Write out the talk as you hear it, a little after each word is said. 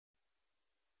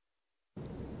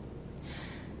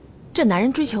这男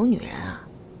人追求女人啊，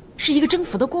是一个征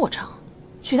服的过程，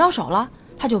娶到手了，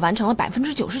他就完成了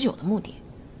99%的目的，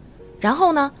然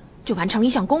后呢，就完成了一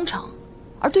项工程。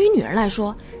而对于女人来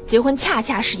说，结婚恰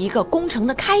恰是一个工程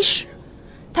的开始，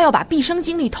她要把毕生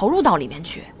精力投入到里面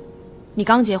去。你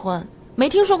刚结婚，没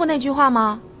听说过那句话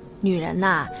吗？女人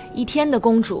呐，1天的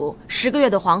公主，10个月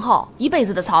的皇后，1辈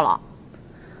子的操劳。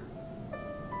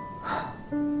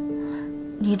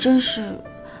你真是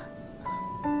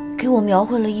给我描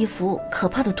绘了一幅可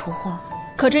怕的图画。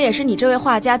可这也是你这位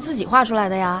画家自己画出来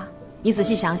的呀。你仔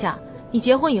细想想，你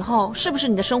结婚以后，是不是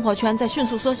你的生活圈在迅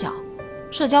速缩小？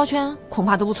社交圈恐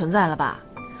怕都不存在了吧？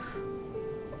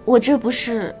我这不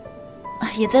是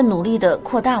也在努力的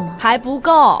扩大吗？还不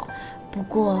够。不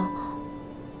过，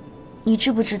你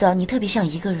知不知道你特别像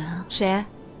一个人啊？谁？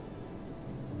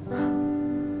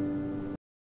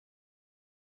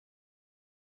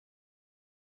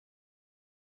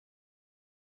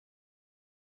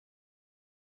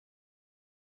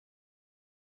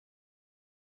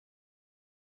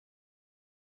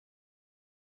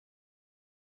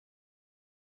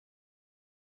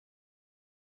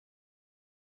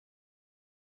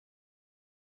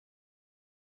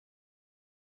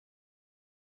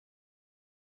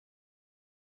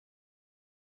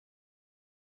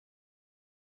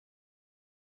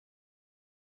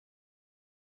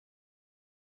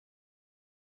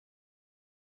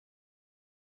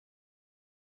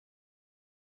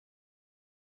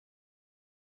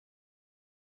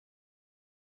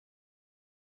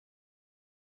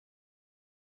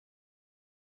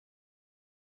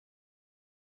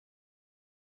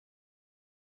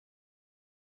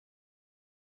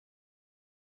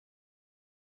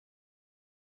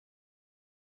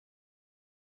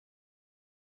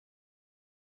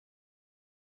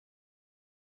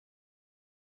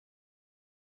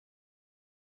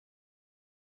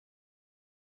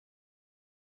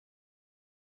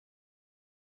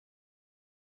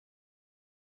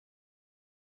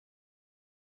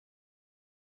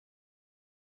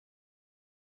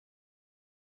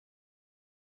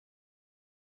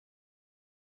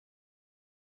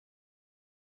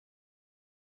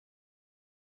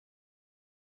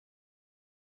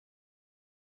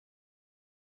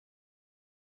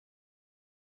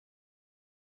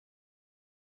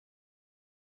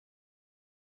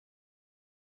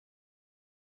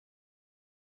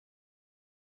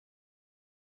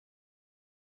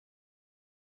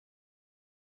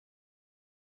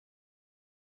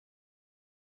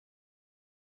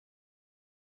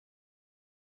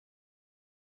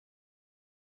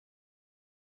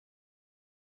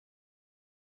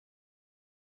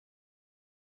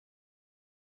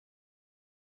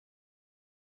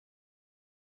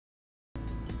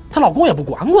她老公也不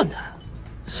管管她。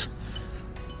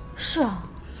是啊，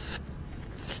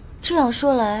这样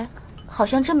说来，好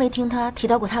像真没听她提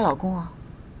到过她老公啊。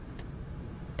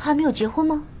她还没有结婚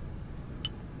吗？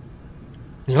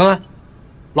你看看，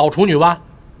老处女吧。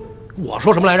我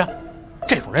说什么来着？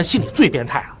这种人心里最变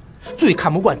态了，最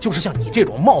看不惯就是像你这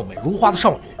种貌美如花的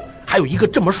少女，还有一个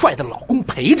这么帅的老公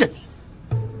陪着你。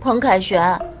彭凯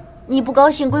旋，你不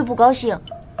高兴归不高兴，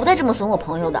不带这么损我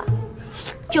朋友的。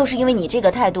就是因为你这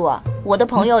个态度啊，我的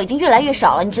朋友已经越来越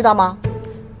少了，你知道吗？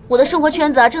我的生活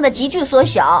圈子啊正在急剧缩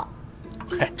小，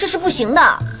这是不行的。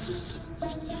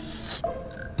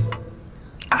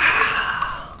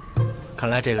看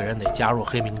来这个人得加入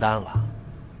黑名单了。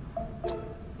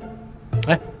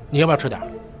哎，你要不要吃点？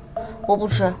我不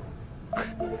吃。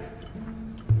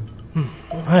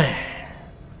哎，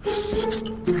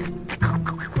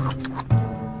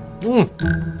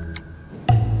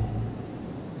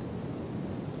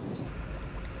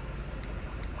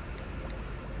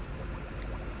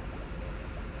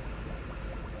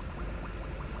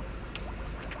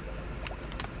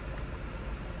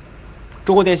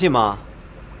中国电信吗？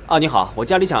啊，你好，我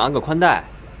家里想安个宽带。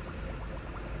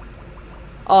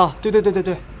啊，对，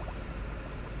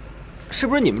是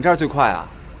不是你们这儿最快啊？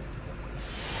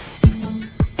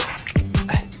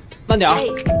哎，慢点儿，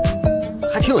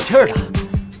还挺有劲儿的。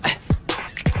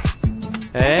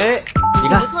哎，你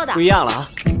看，不一样了啊！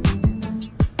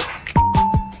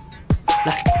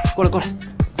来，过来，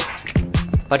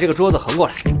把这个桌子横过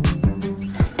来，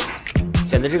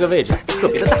显得这个位置特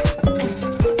别的大。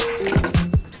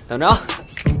等着啊！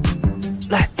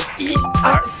来，1、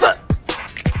2、3。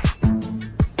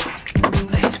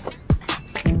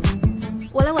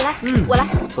我来。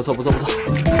不错。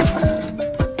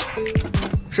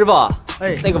师傅，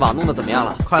哎，那个网弄得怎么样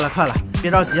了？快了，别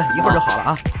着急，一会儿就好了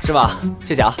啊。是吧？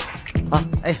谢谢啊。啊，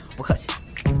哎，不客气。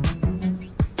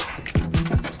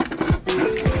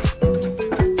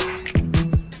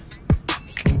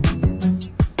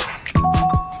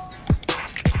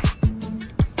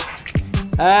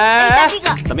打这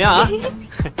个，怎么样啊？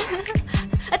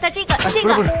打这个，这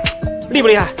个不是不是，厉不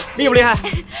厉害？厉不厉害？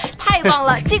太棒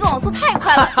了，这个网速太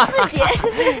快了，刺激。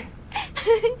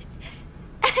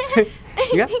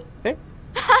你看，哎，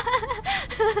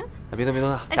别动别动，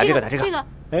打这个打这个，这个，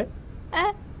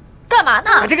哎，干嘛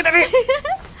呢？打这个打这个。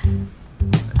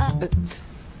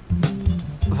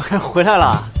回来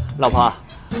了，老婆。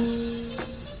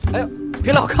哎呦，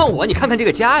别老看我，你看看这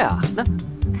个家呀，那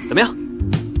怎么样？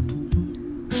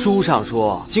书上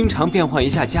说，经常变换一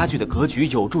下家具的格局，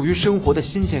有助于生活的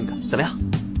新鲜感。怎么样？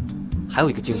还有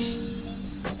一个惊喜，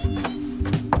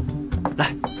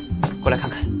来，过来看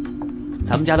看，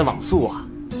咱们家的网速啊，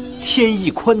天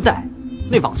翼宽带，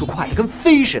那网速快得跟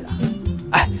飞似的。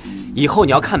哎，以后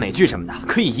你要看美剧什么的，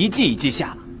可以一季一季下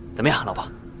了。怎么样，老婆？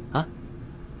啊？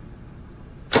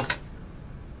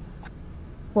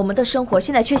我们的生活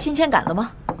现在缺新鲜感了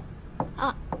吗？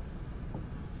啊。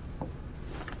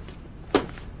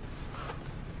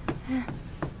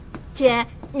姐，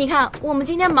你看，我们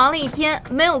今天忙了一天，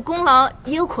没有功劳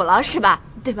也有苦劳，是吧？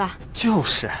对吧？就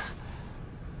是。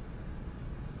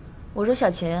我说小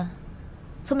秦，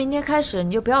从明天开始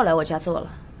你就不要来我家做了，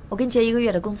我给你结1个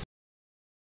月的工资。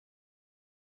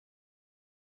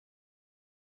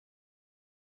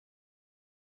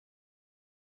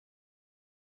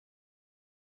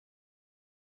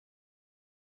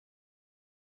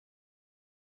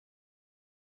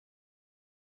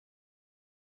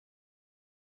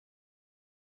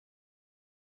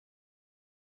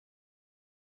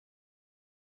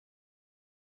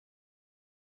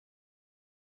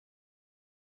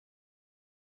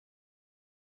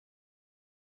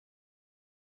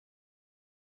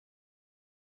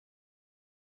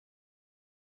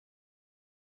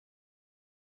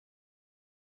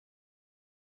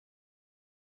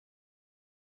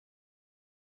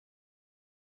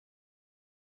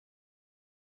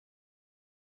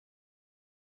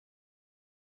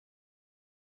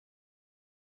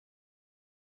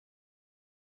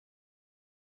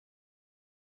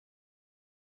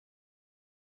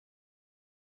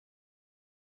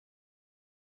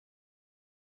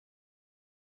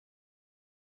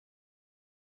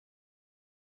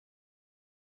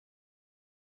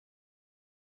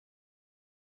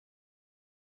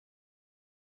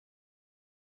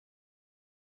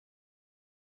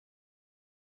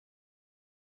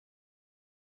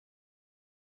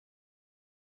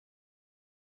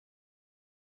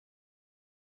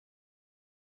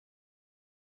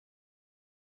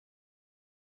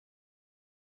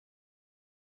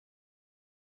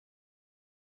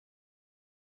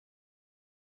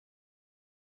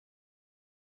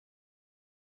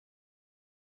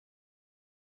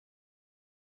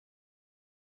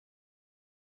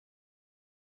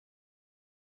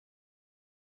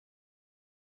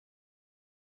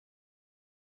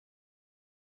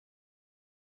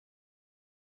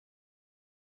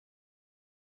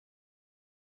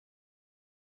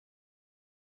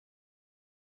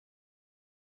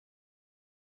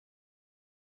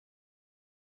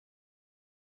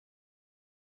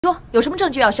说有什么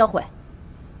证据要销毁？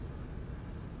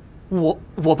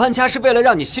我搬家是为了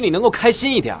让你心里能够开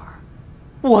心一点儿，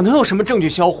我能有什么证据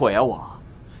销毁啊我？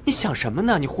你想什么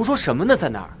呢？你胡说什么呢？在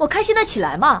那儿？我开心得起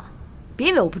来嘛！别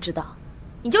以为我不知道，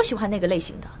你就喜欢那个类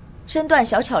型的，身段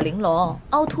小巧玲珑，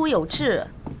凹凸有致。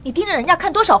你盯着人家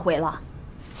看多少回了？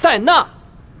戴娜，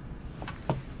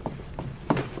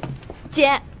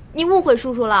姐，你误会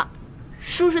叔叔了。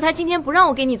叔叔他今天不让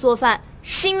我给你做饭，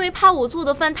是因为怕我做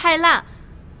的饭太烂。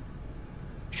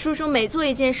叔叔每做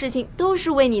一件事情都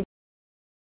是为你。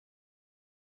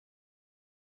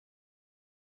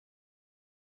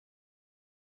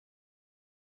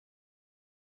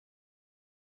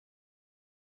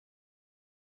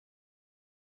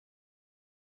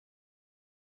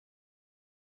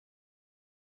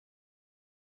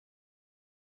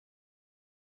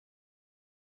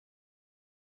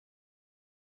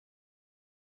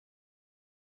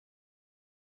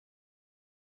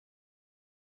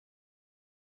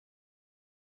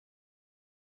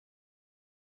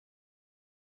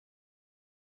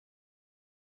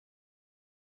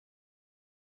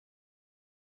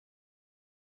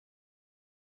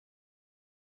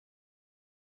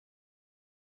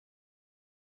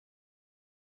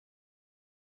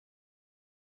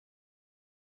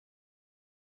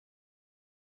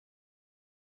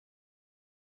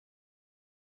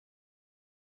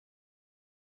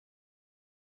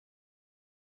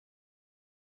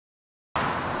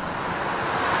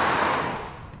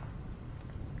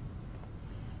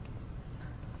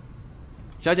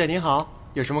小姐您好，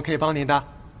有什么可以帮您的？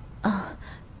啊，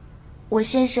我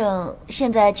先生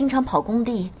现在经常跑工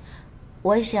地，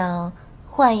我想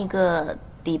换一个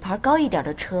底盘高一点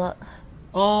的车。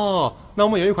哦，那我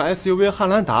们有一款 SUV 汉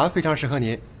兰达非常适合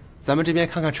你，咱们这边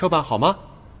看看车吧，好吗？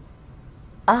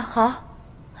啊，好，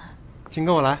请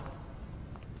跟我来。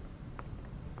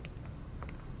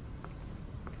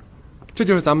这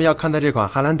就是咱们要看的这款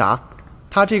汉兰达，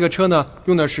它这个车呢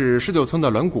用的是19寸的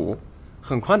轮毂，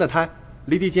很宽的胎，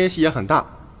离地间隙也很大，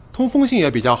通风性也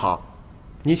比较好。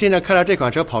您现在开着这款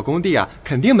车跑工地啊，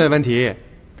肯定没问题。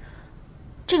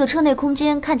这个车内空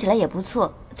间看起来也不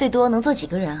错，最多能坐几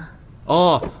个人啊？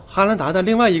哦，汉兰达的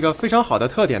另外一个非常好的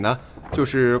特点呢，就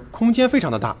是空间非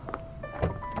常的大。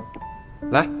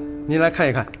来，您来看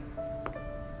一看，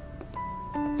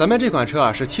咱们这款车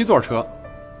啊是7座车，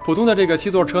普通的这个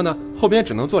7座车呢，后边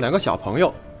只能坐2个小朋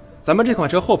友，咱们这款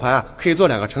车后排啊可以坐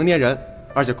2个成年人，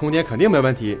而且空间肯定没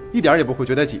问题，一点也不会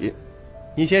觉得挤。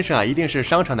倪先生啊，一定是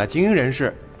商场的精英人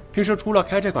士，平时除了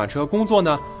开这款车工作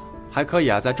呢，还可以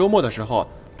啊在周末的时候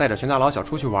带着全家老小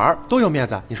出去玩，都有面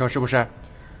子，你说是不是？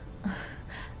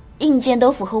硬件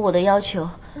都符合我的要求，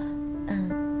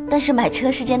但是买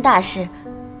车是件大事，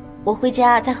我回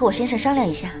家再和我先生商量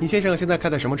一下。倪先生现在开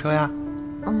的什么车呀？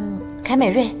凯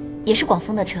美瑞，也是广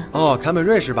丰的车。哦，凯美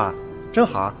瑞是吧？正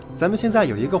好，咱们现在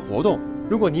有一个活动，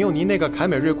如果您用您那个凯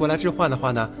美瑞过来置换的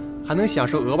话呢，还能享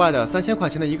受额外的3000块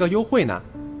钱的一个优惠呢。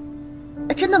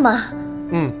真的吗？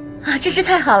真是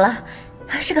太好了，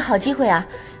是个好机会啊。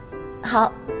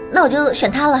好，那我就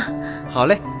选它了。好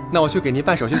嘞，那我去给您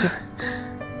办手续去。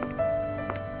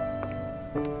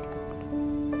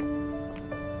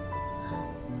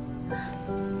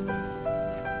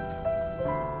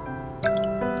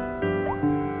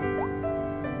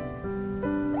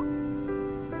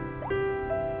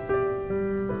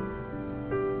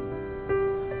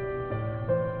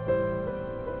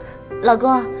老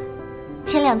公，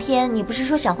前2天你不是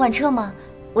说想换车吗？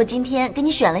我今天给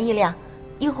你选了一辆，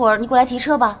一会儿你过来提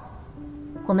车吧。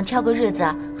我们挑个日子，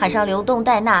喊上刘栋、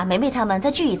戴娜、梅梅他们再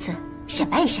聚一次，显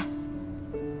摆一下。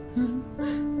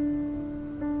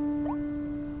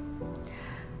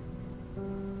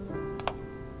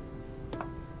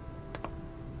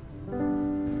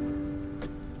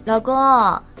老公，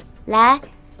来，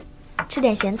吃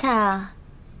点咸菜啊，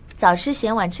早吃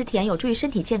咸，晚吃甜，有助于身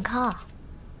体健康。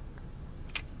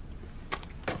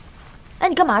哎，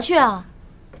你干嘛去啊？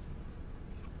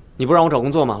你不让我找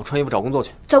工作吗？我穿衣服找工作去。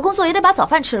找工作也得把早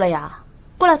饭吃了呀。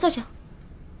过来坐下。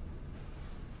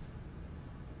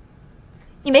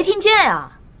你没听见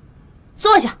呀？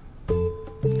坐下。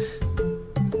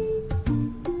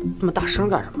那么大声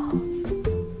干什么？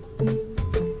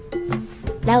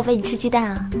来，我喂你吃鸡蛋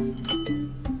啊，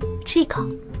吃一口，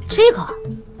吃一口。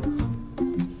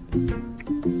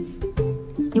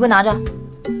你给我拿着。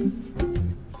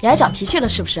你还长脾气了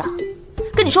是不是啊？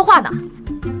跟你说话呢。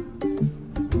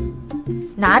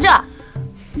拿着。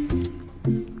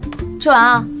吃完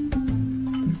啊。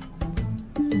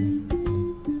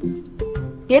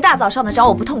别大早上的找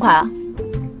我不痛快啊。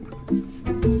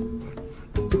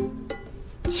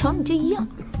瞧你这样。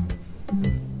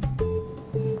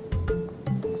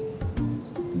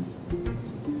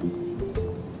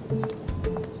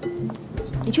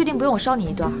你确定不用我捎你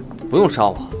一段？不用捎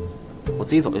我，我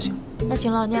自己走就行。那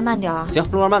行了，你也慢点啊。行，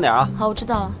路上慢点啊。好，我知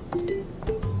道了。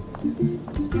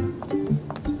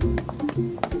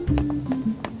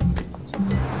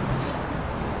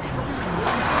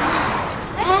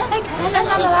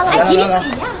哎，别挤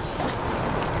呀！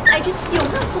哎，这有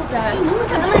那素边，你能不能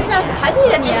站他们上排队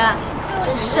呀你？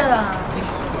真是的。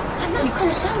你快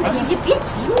点上来，你别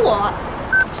挤我。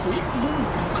谁挤你？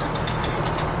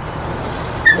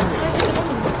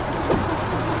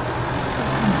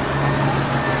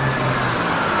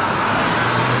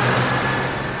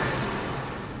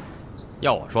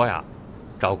要我说呀，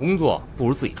找工作不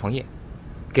如自己创业，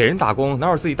给人打工哪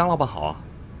有自己当老板好啊？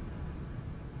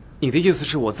你的意思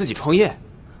是我自己创业？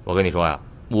我跟你说呀，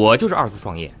我就是2次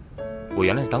创业，我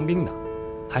原来是当兵的，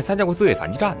还参加过自卫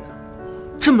反击战呢。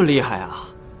这么厉害啊？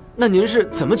那您是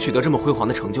怎么取得这么辉煌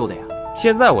的成就的呀？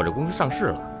现在我这公司上市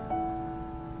了。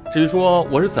至于说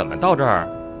我是怎么到这儿，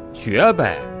学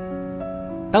呗。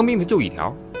当兵的就一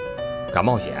条，敢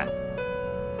冒险。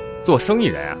做生意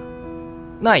人啊，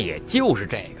那也就是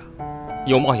这个，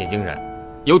有冒险精神，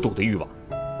有赌的欲望。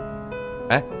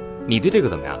哎，你对这个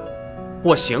怎么样？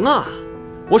我行啊，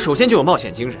我首先就有冒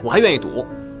险精神，我还愿意赌，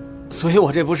所以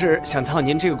我这不是想到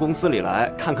您这个公司里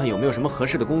来，看看有没有什么合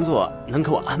适的工作能给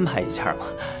我安排一下吗？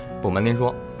不瞒您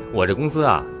说，我这公司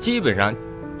啊，基本上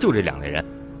就这2类人，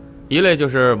一类就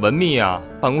是文秘啊、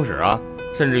办公室啊，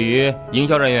甚至于营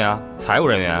销人员啊、财务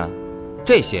人员啊，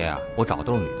这些啊，我找的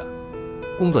都是女的，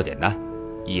工作简单，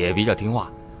也比较听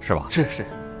话，是吧？是。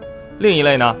另一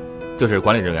类呢，就是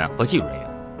管理人员和技术人员，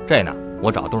这呢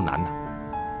我找的都是男的，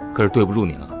可是对不住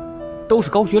您了，都是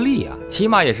高学历啊，起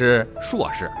码也是硕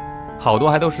士，好多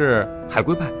还都是海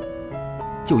归派，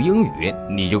就英语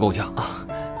你就够呛啊。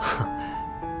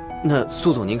那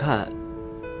苏总，您看，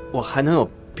我还能有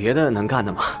别的能干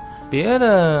的吗？别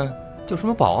的就什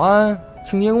么保安、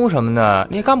清洁工什么的，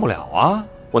你也干不了啊。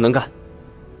我能干，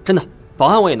真的，保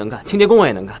安我也能干，清洁工我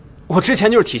也能干。我之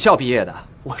前就是体校毕业的，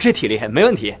我这体力没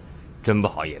问题。真不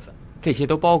好意思，这些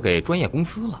都包给专业公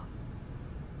司了。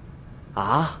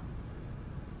啊？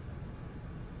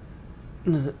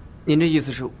那您这意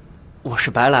思是，我是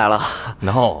白来了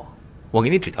 ？No， 我给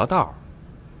你指条道。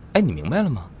哎，你明白了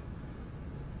吗？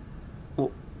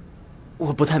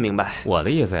我不太明白。我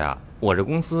的意思呀，我这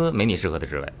公司没你适合的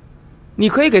职位，你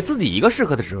可以给自己一个适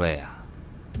合的职位呀。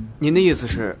您的意思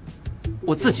是，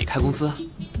我自己开公司？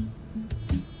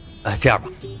哎，这样吧，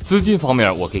资金方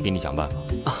面我可以给你想办法，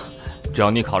只要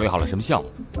你考虑好了什么项目。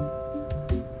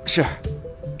是。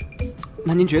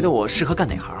那您觉得我适合干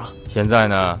哪行啊？现在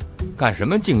呢，干什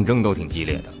么竞争都挺激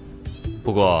烈的，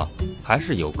不过还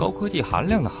是有高科技含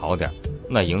量的好点，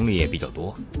那盈利也比较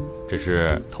多，只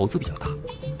是投资比较大。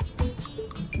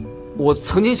我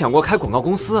曾经想过开广告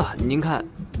公司啊，您看。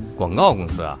广告公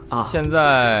司啊，现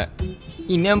在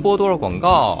一年播多少广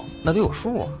告那都有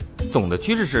数啊。总的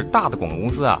趋势是大的广告公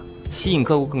司啊，吸引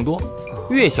客户更多，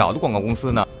越小的广告公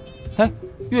司呢，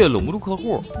越拢不住客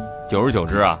户。久而久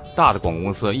之啊，大的广告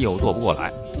公司业务做不过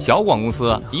来，小广告公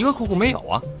司一个客户没有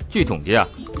啊。据统计啊，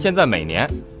现在每年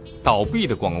倒闭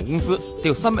的广告公司得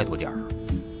有300多家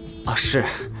啊。是。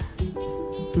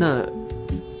那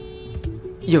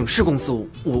影视公司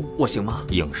我行吗？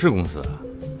影视公司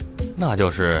那就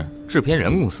是制片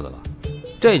人公司了，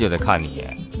这就得看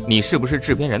你是不是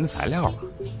制片人的材料了。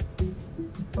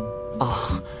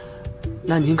啊，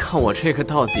那您看我这个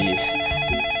到底？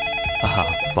啊，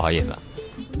不好意思。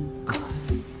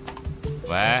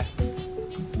喂。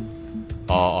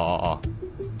哦，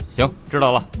行，知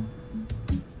道了。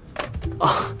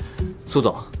啊，苏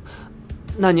总，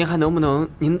那您能不能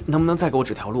再给我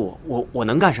指条路？我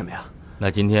能干什么呀？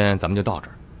那今天咱们就到这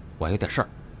儿，我还有点事儿。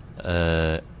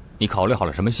你考虑好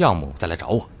了什么项目再来找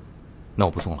我，那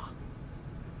我不送了。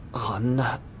好，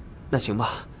那行吧，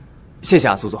谢谢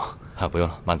啊，苏总。啊，不用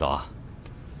了，慢走啊。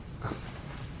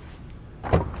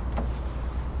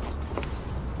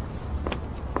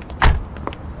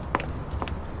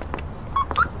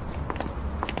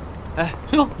哎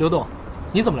呦，刘董，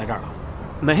你怎么来这儿了？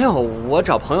没有，我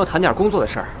找朋友谈点工作的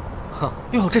事儿。哼，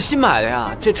哟，这新买的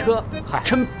呀，这车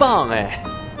真棒哎！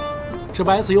这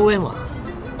不 SUV 吗？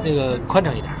那个宽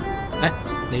敞一点。哎，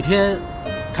哪天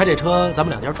开这车咱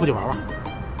们2家出去玩玩？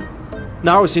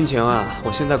哪有心情啊？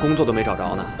我现在工作都没找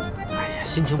着呢。哎呀，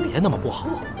心情别那么不好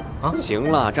啊！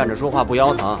行了，站着说话不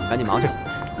腰疼，赶紧忙去。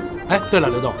哎，对了，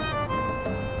刘董，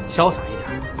潇洒一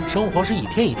点，生活是一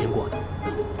天一天过的。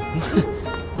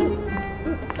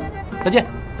再见。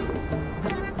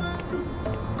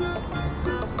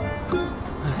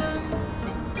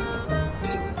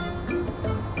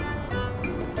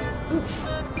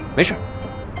没事。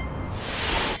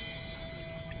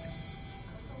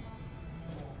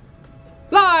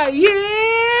来也！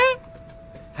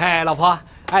嗨，老婆，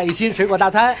爱心水果大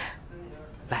餐，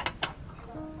来。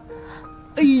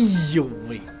哎呦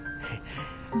喂！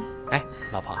哎，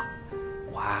老婆，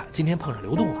我啊今天碰上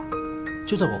刘栋了，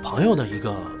就在我朋友的一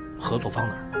个合作方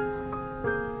那儿。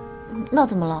那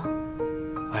怎么了？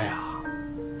哎呀，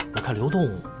我看刘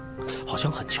栋好像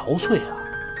很憔悴啊。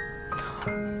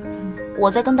我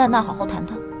再跟戴娜好好谈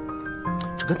谈。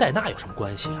这跟戴娜有什么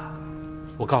关系啊？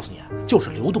我告诉你，就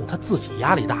是刘栋他自己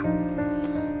压力大。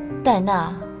戴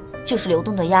娜就是刘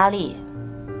栋的压力。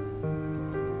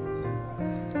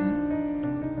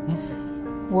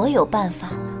我有办法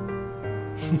了，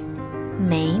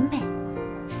美美。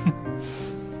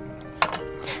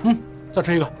再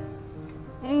吃一个。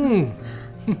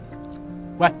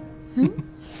喂。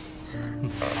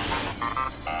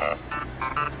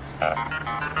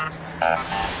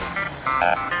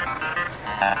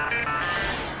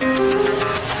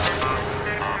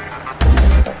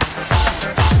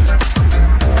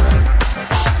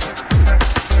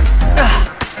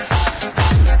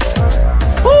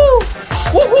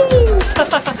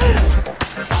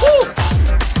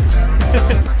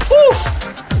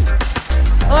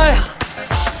哎呀！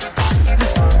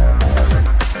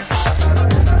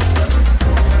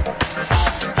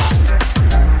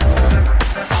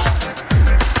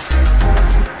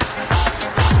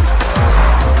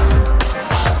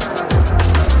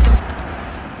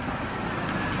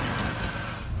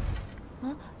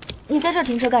你在这儿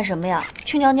停车干什么呀？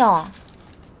去尿尿啊？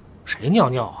谁尿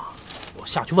尿啊？我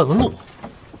下去问问路。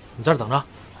你在这等着。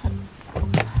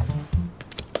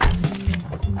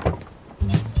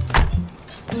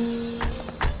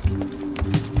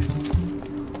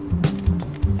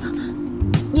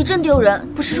你真丢人，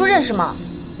不是说认识吗？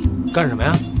干什么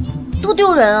呀？多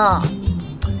丢人啊！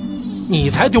你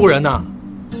才丢人呢！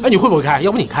哎，你会不会开？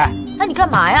要不你开？哎，你干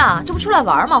嘛呀？这不出来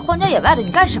玩吗？荒郊野外的，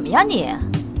你干什么呀你？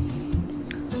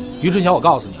于春晓，我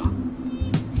告诉你啊，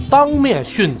当面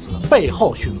训子，背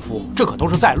后训夫，这可都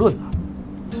是在论的。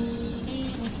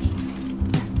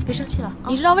别生气了。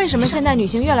你知道为什么现在女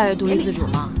性越来越独立自主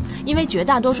吗？因为绝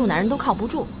大多数男人都靠不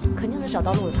住。肯定能找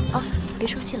到路的啊！别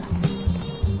生气了，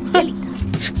别理他。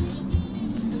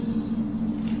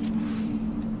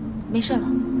没事了，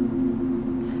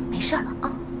没事了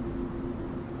啊！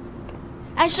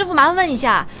哎，师傅，麻烦问一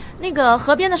下，那个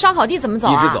河边的烧烤地怎么走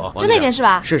啊？一直走，就那边是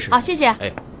吧？是是。好，谢谢。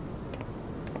哎，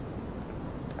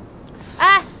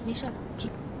哎，没事了，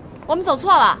我们走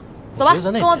错了，走吧，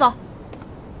跟我走。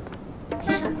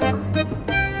没事了啊。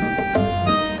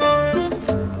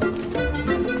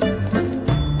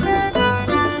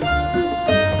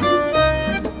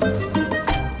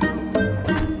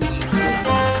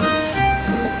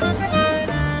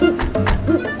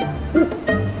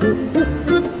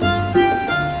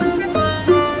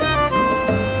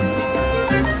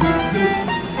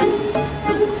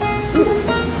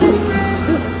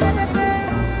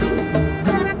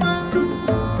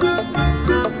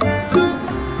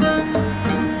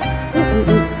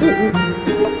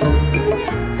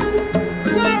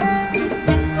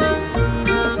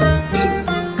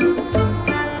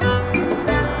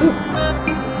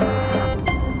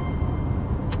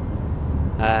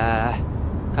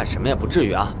干什么也不至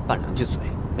于啊，拌两句嘴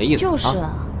没意思啊。就是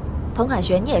啊，彭凯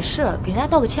旋，你也是给人家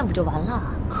道个歉不就完了？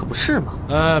可不是嘛。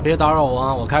别打扰我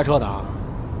啊，我开车的啊。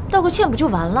道个歉不就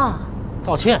完了？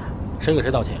道歉？谁给谁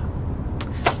道歉？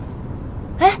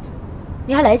哎，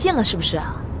你还来劲了是不是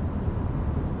啊？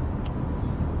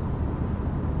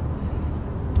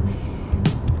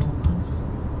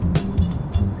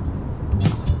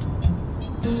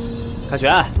凯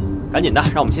旋，赶紧的，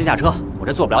让我们先下车，我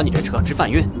这坐不了你这车，直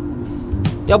犯晕。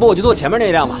要不我就坐前面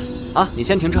那辆吧。啊，你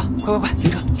先停车，快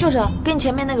停车。就是给你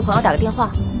前面那个朋友打个电话。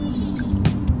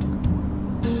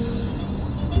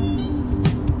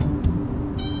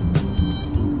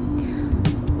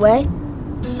喂，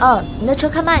哦，你的车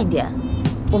开慢一点，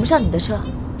我们上你的车，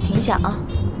停一下啊。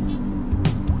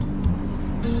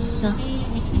那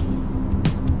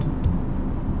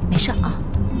没事啊。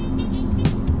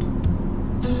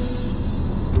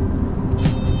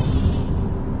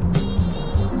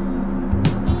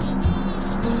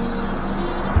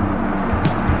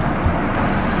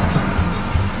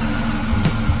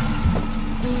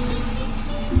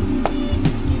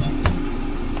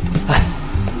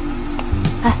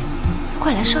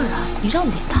快来事儿啊！你让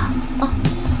点他啊！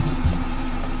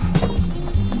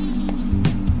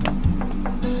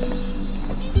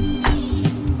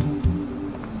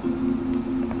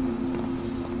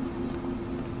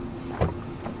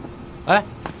哎，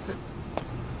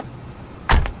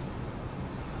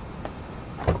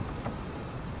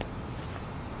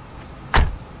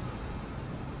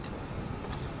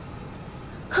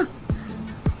哼！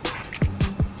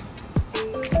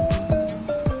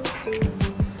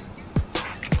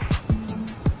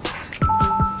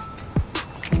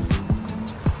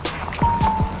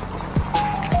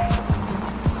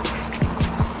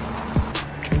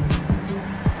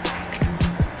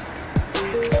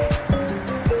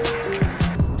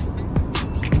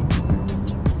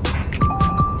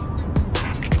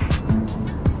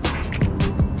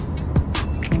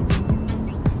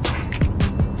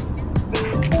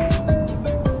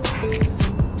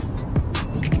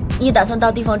你打算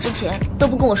到地方之前都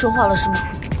不跟我说话了是吗？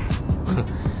哼，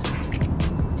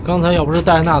刚才要不是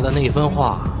戴娜的那一番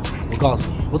话，我告诉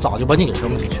你，我早就把你给扔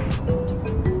进去了。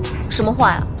什么话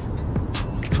呀？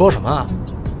说什么啊？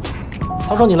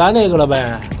他说你来那个了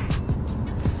呗，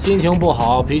心情不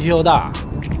好，脾气又大。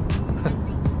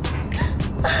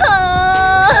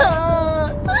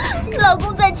老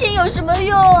公再亲有什么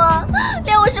用啊？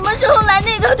连我什么时候来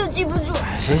那个都记不住。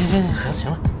行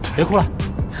了，别哭了，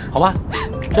好吧？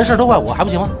这事儿都怪我，还不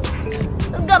行吗？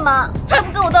干嘛还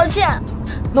不跟我道歉？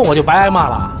那我就白挨骂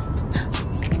了。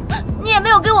你也没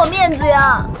有给我面子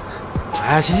呀。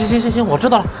哎，行，我知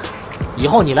道了。以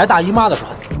后你来大姨妈的时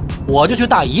候，我就去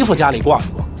大姨夫家里逛一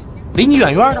逛，离你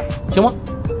远远的，行吗？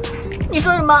你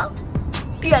说什么？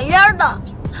远远的，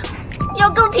要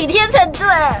更体贴才对。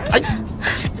哎，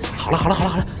好了，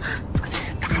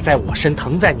打在我身，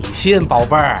疼在你心，宝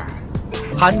贝儿，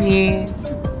喊你。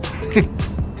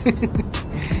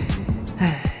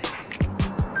哎。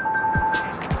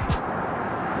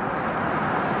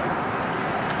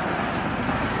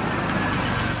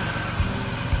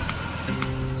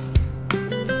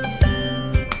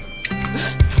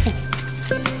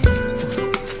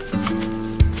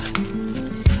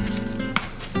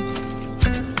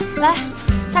来，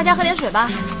大家喝点水吧。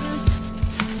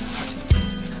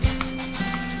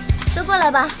都过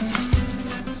来吧。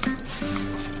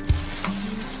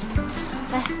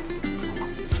来。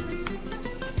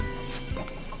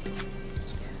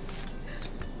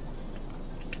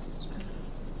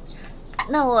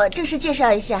那我正式介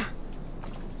绍一下，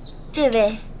这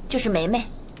位就是梅梅。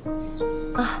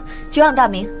啊，久仰大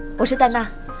名，我是戴娜。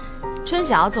春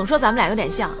晓总说咱们俩有点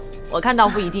像，我看倒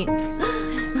不一定。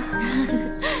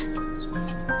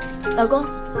老公，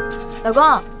老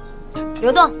公，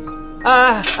刘栋，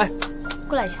哎，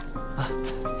过来一下。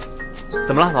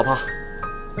怎么了，老婆？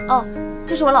哦，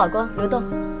这是我老公刘栋。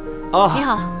哦，你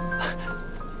好。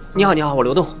你好，我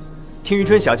刘栋。听于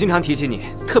春晓经常提起你，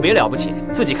特别了不起，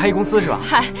自己开一公司是吧？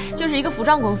嗨，就是一个服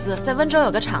装公司，在温州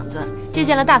有个厂子，借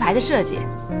鉴了大牌的设计。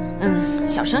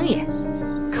小生意。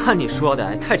看你说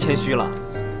的太谦虚了。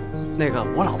那个，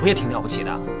我老婆也挺了不起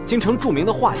的，京城著名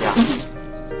的画家。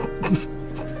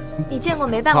你见过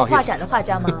没办过画展的画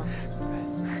家吗？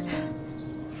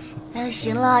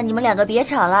行了，你们两个别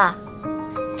吵了。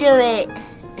这位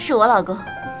是我老公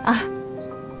啊，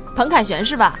彭凯旋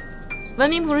是吧？文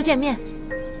明不如见面。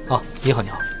哦，你好，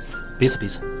彼此。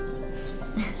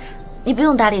你不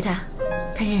用搭理他，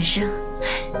他认生。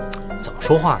怎么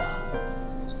说话呢？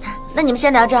那你们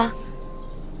先聊着。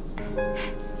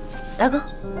老公，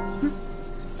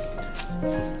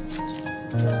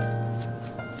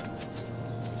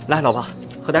来，老婆，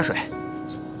喝点水。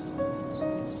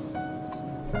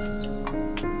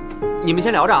你们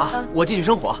先聊着啊，我继续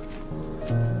生火。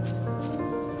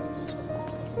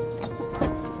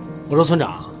我说村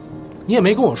长，你也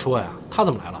没跟我说呀，他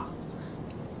怎么来了？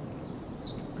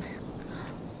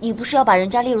你不是要把人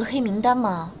家列入黑名单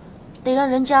吗？得让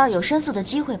人家有申诉的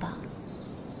机会吧？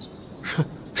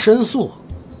申诉？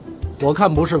我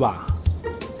看不是吧？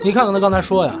你看看他刚才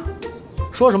说呀，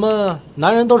说什么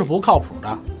男人都是不靠谱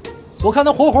的，我看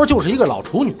他活活就是一个老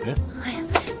处女。哎呀，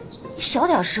你小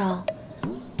点声！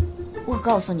我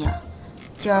告诉你啊，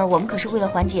今儿我们可是为了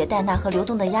缓解戴娜和刘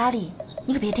栋的压力，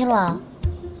你可别添乱啊！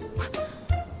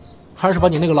还是把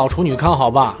你那个老处女看好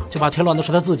吧，就怕添乱的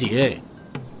是他自己。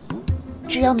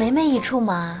只要梅梅一出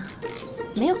马，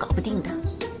没有搞不定的。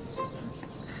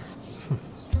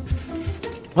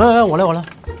哎，我来。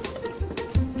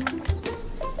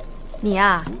你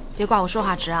呀，别怪我说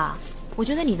话直啊。我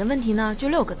觉得你的问题呢，就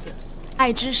6个字：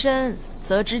爱之深，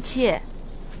责之切。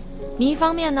你一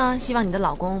方面呢，希望你的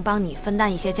老公帮你分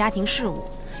担一些家庭事务，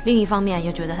另一方面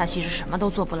又觉得他其实什么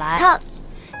都做不来。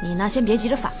你呢，先别急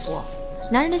着反驳。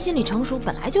男人的心理成熟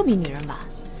本来就比女人晚，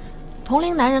同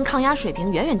龄男人抗压水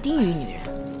平远远低于女人。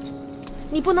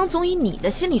你不能总以你的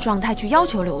心理状态去要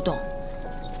求流动。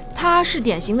他是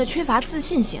典型的缺乏自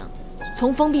信型，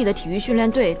从封闭的体育训练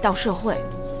队到社会，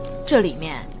这里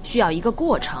面需要一个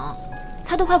过程。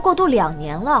他都快过渡2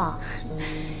年了，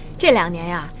这2年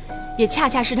呀，也恰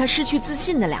恰是他失去自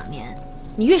信的2年。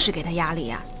你越是给他压力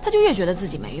呀，他就越觉得自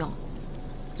己没用，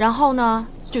然后呢，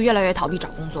就越来越逃避找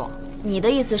工作。你的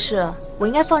意思是我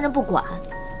应该放任不管，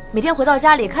每天回到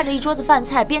家里看着一桌子饭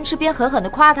菜，边吃边狠狠地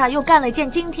夸他又干了一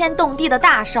件惊天动地的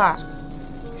大事儿。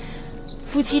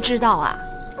夫妻之道啊，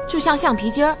就像橡皮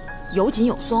筋儿，有紧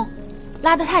有松，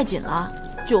拉得太紧了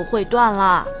就会断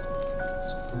了。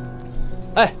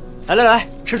哎，来，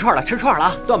吃串了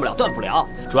啊，断不了。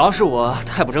主要是我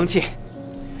太不争气。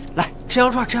来，吃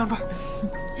羊串。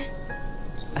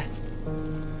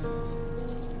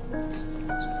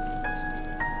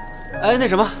哎，那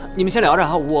什么，你们先聊着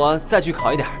啊，我再去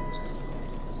烤一点。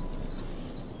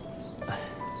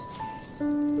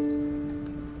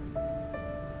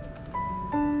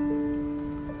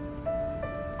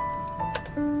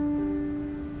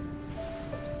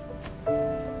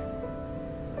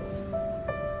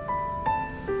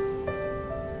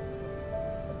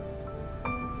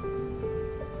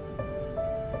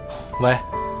喂，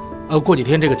过几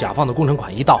天这个甲方的工程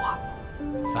款一到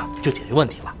就解决问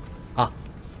题了啊！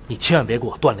你千万别给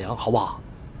我断粮，好不好？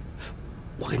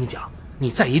我跟你讲，你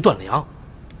再一断粮，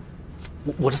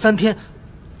我这3天，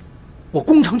我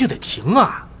工程就得停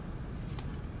啊！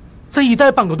再一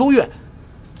待半个多月，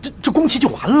这工期就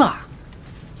完了。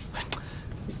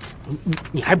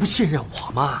你还不信任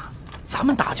我吗？咱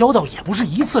们打交道也不是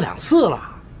1次2次了。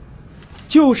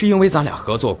就是因为咱俩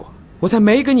合作过，我才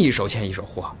没跟你一手牵一手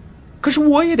货。可是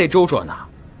我也得周转呐，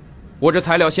我这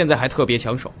材料现在还特别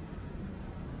抢手。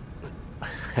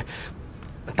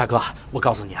大哥，我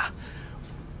告诉你啊，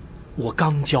我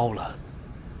刚交了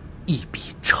一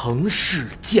笔城市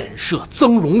建设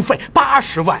增容费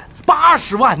80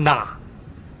万呐！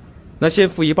那先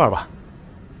付一半吧，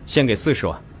先给40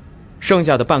万，剩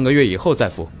下的半个月以后再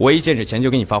付，我一截止前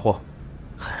就给你发货。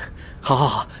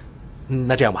好，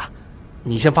那这样吧，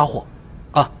你先发货，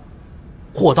啊，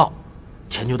货到，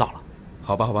钱就到了。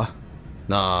好吧，好吧，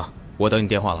那我等你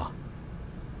电话了。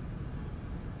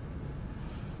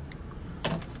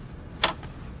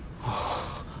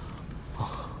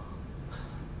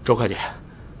周会计，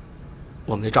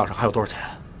我们那账上还有多少钱？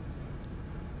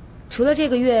除了这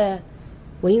个月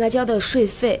我应该交的税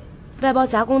费、外包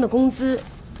杂工的工资，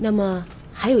那么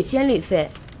还有监理费，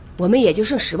我们也就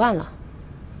剩10万了。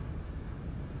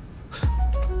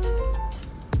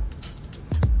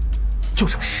就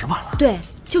剩10万了？对，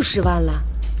就10万了。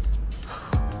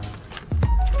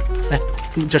哎，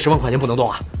这10万块钱不能动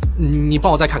啊！你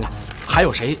帮我再看看，还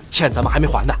有谁欠咱们还没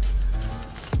还的？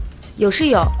有是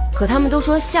有，可他们都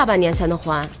说下半年才能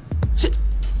还。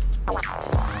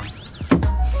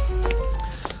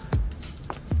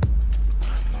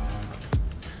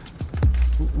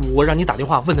我让你打电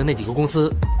话问的那几个公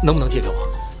司能不能借给我？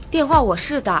电话我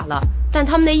是打了，但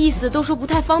他们的意思都说不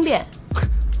太方便。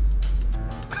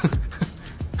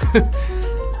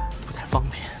不太方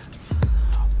便。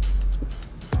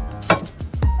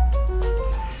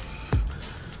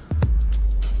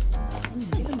你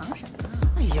今天忙什么？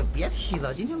哎呀，别提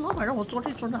了，今天老板让我做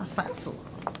这做那，烦死我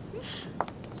了。真是。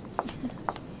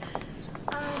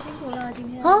啊，辛苦了，今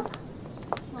天。哦，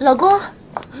老公，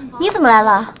你怎么来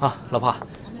了？啊，老婆，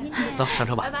走，上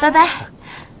车吧。拜拜。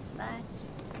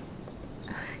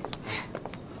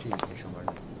这几天上班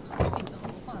的。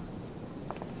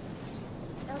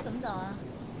要怎么走啊？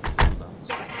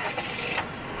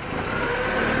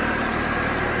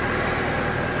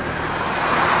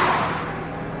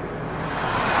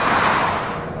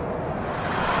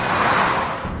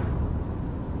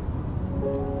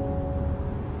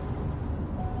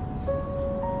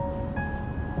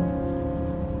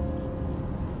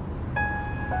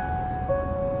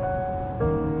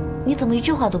你怎么一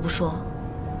句话都不说？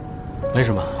没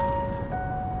什么。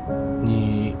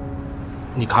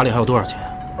你卡里还有多少钱？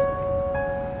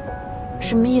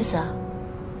什么意思啊？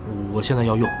我现在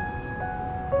要用。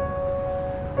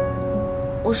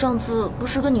我上次不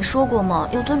是跟你说过吗？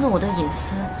要尊重我的隐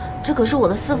私，这可是我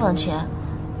的私房钱，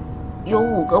有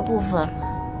5个部分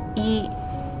：1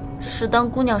是当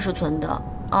姑娘时存的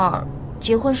，2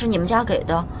结婚时你们家给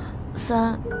的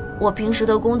，3我平时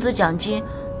的工资奖金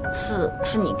，4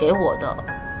是你给我的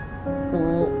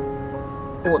，5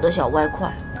我的小外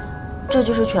快，这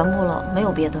就是全部了，没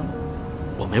有别的了。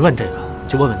我没问这个，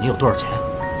就问问你有多少钱。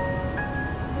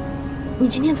你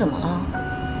今天怎么了？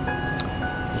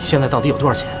你现在到底有多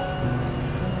少钱？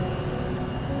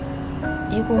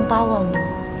一共8万多。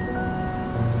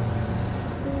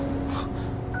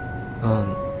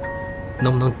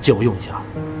能不能借我用一下？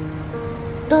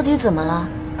到底怎么了？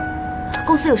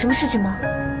公司有什么事情吗？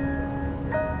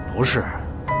不是，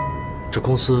这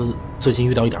公司最近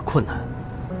遇到一点困难，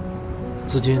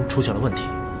资金出现了问题，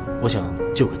我想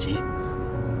救个急。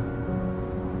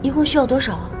一共需要多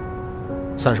少啊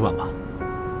？30万吧，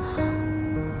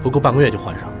不够半个月就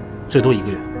还上，最多1个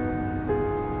月。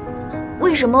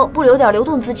为什么不留点流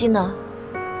动资金呢？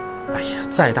哎呀，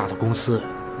再大的公司，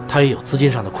它也有资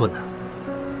金上的困难。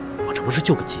我这不是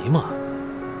救个急吗？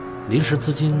临时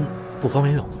资金不方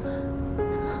便用。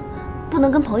不能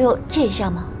跟朋友借一下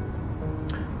吗？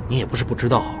你也不是不知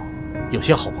道，有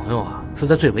些好朋友啊，是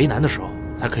在最为难的时候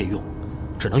才可以用，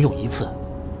只能用1次。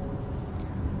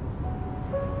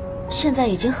现在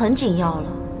已经很紧要了。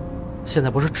现在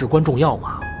不是至关重要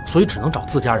吗？所以只能找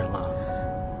自家人了。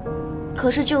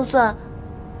可是就算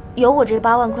有我这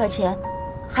8万块钱，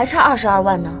还差22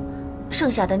万呢，剩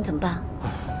下的你怎么办？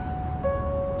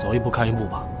走一步看一步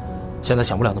吧，现在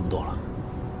想不了那么多了。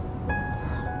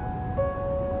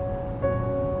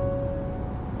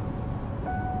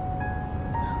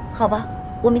好吧，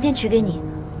我明天取给你，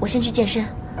我先去健身。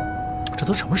这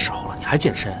都什么时候了，你还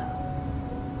健身？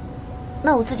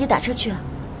那我自己打车去啊。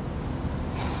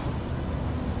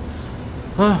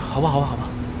好吧，好吧，好吧。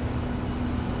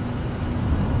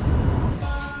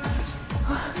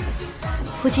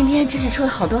我今天真是出了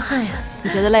好多汗呀。你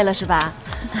觉得累了是吧？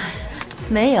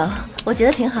没有，我觉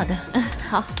得挺好的。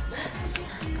好。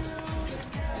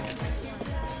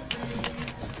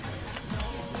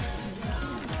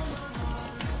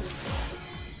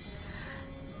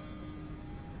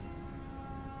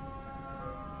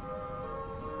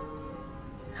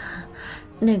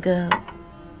那个，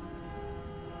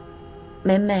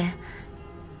梅梅，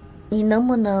你能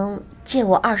不能借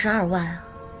我22万啊？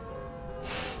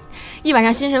一晚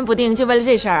上心神不定，就为了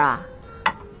这事儿啊？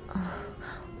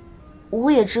我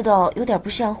也知道有点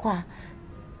不像话，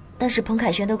但是彭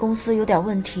凯旋的公司有点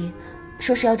问题，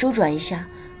说是要周转一下，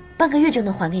半个月就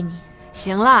能还给你。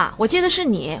行了，我借的是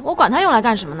你，我管他用来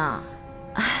干什么呢？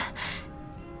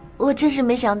我真是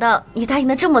没想到你答应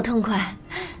的这么痛快。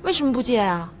为什么不借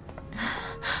啊？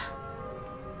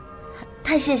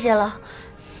太谢谢了。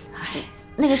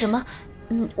那个什么，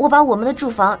我把我们的住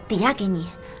房抵押给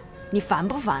你。你烦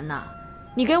不烦呐？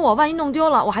你给我，万一弄丢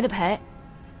了，我还得赔。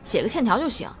写个欠条就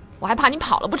行，我还怕你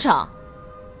跑了不成？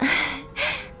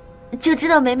就知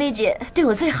道梅梅姐对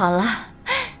我最好了。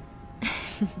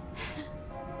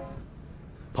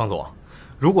庞总，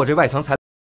如果这外墙材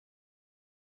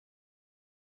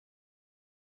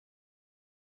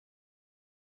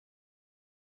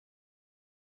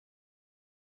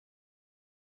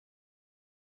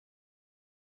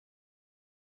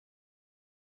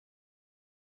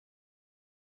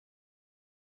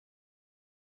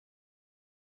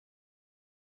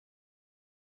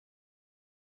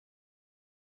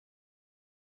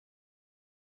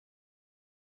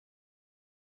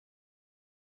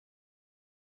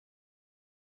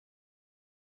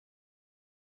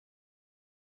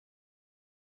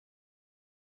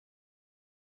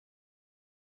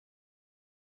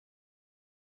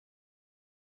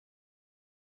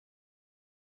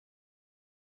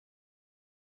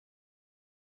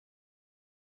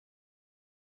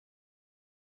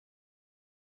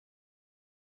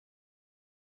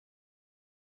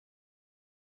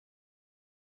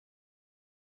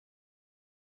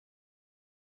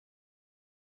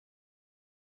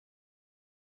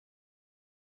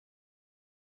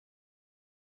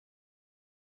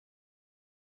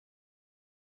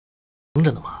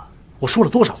着呢吗？我说了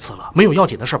多少次了，没有要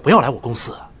紧的事不要来我公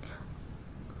司。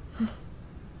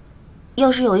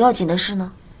要是有要紧的事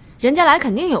呢？人家来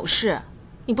肯定有事，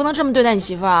你不能这么对待你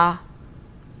媳妇儿啊。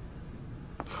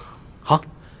好，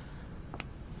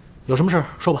有什么事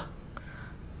说吧。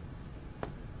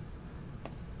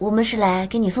我们是来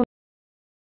给你送。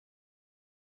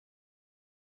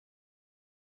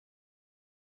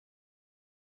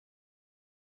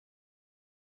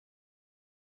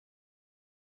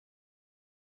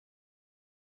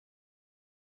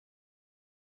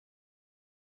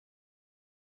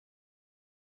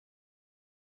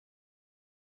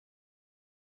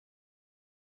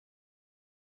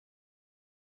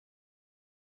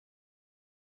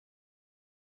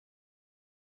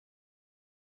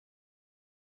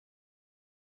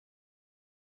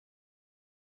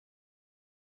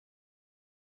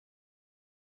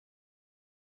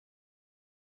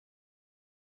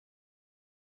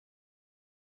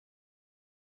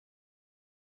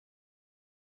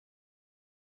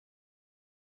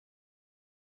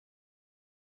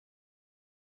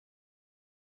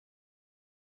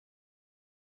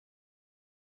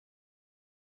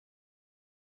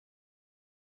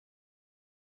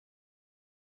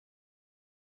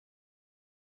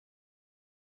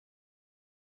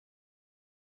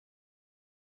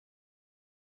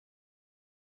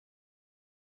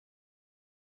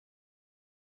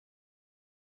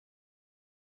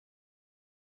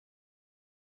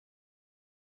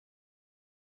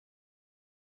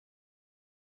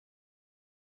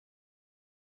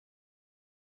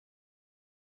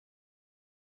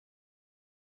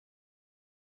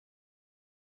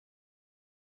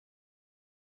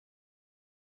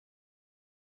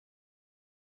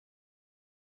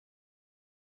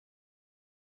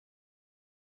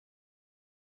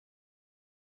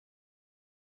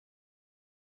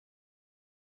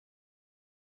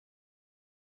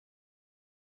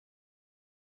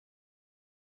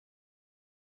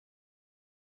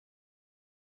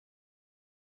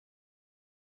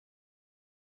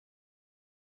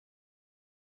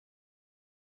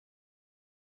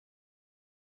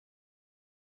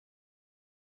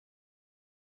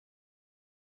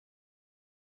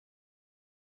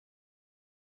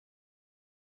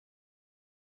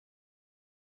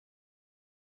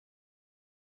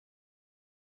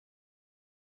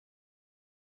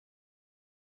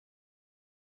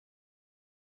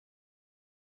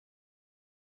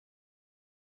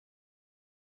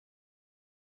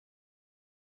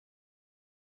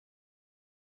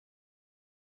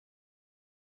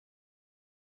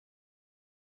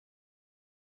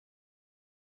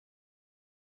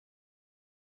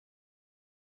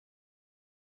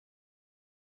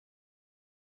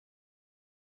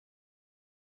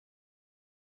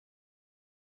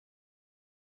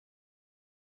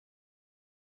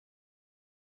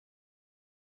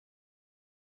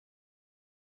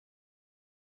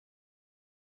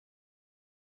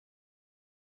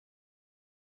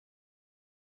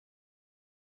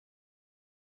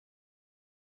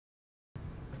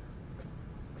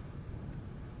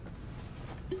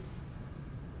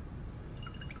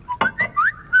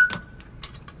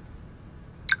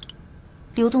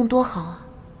流动多好啊，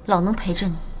老能陪着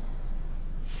你。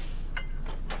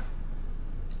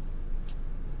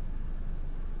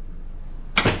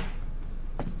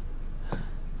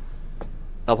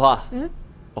老婆，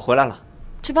我回来了。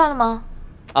吃饭了吗？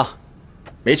啊，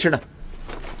没吃呢。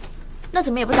那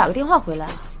怎么也不打个电话回来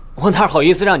啊？我哪好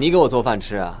意思让你给我做饭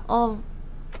吃啊？哦，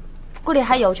锅里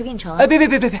还有，去给你盛啊。哎，别，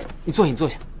你坐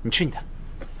下，你吃你的，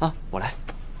啊，我来。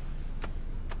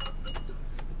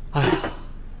哎呀，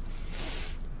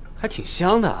还挺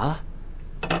香的啊。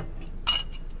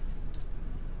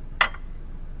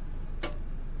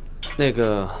那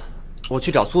个，我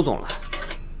去找苏总了，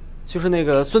就是那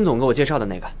个孙总给我介绍的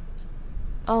那个。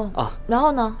哦啊，然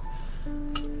后呢？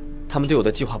他们对我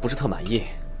的计划不是特满意，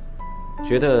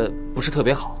觉得不是特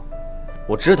别好。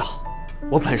我知道，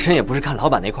我本身也不是看老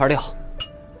板那块料。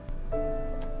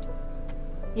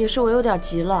也是我有点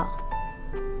急了。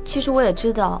其实我也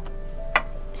知道，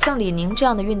像李宁这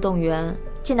样的运动员，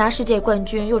既拿世界冠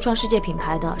军又穿世界品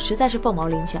牌的，实在是凤毛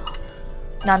麟角，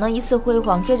哪能一次辉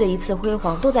煌接着一次辉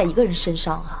煌都在一个人身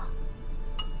上啊？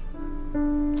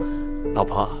老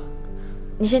婆，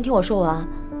你先听我说完。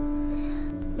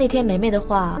那天梅梅的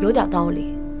话有点道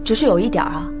理，只是有一点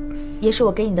啊，也是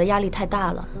我给你的压力太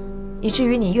大了，以至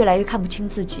于你越来越看不清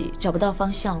自己，找不到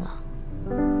方向了。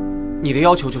你的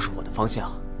要求就是我的方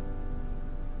向。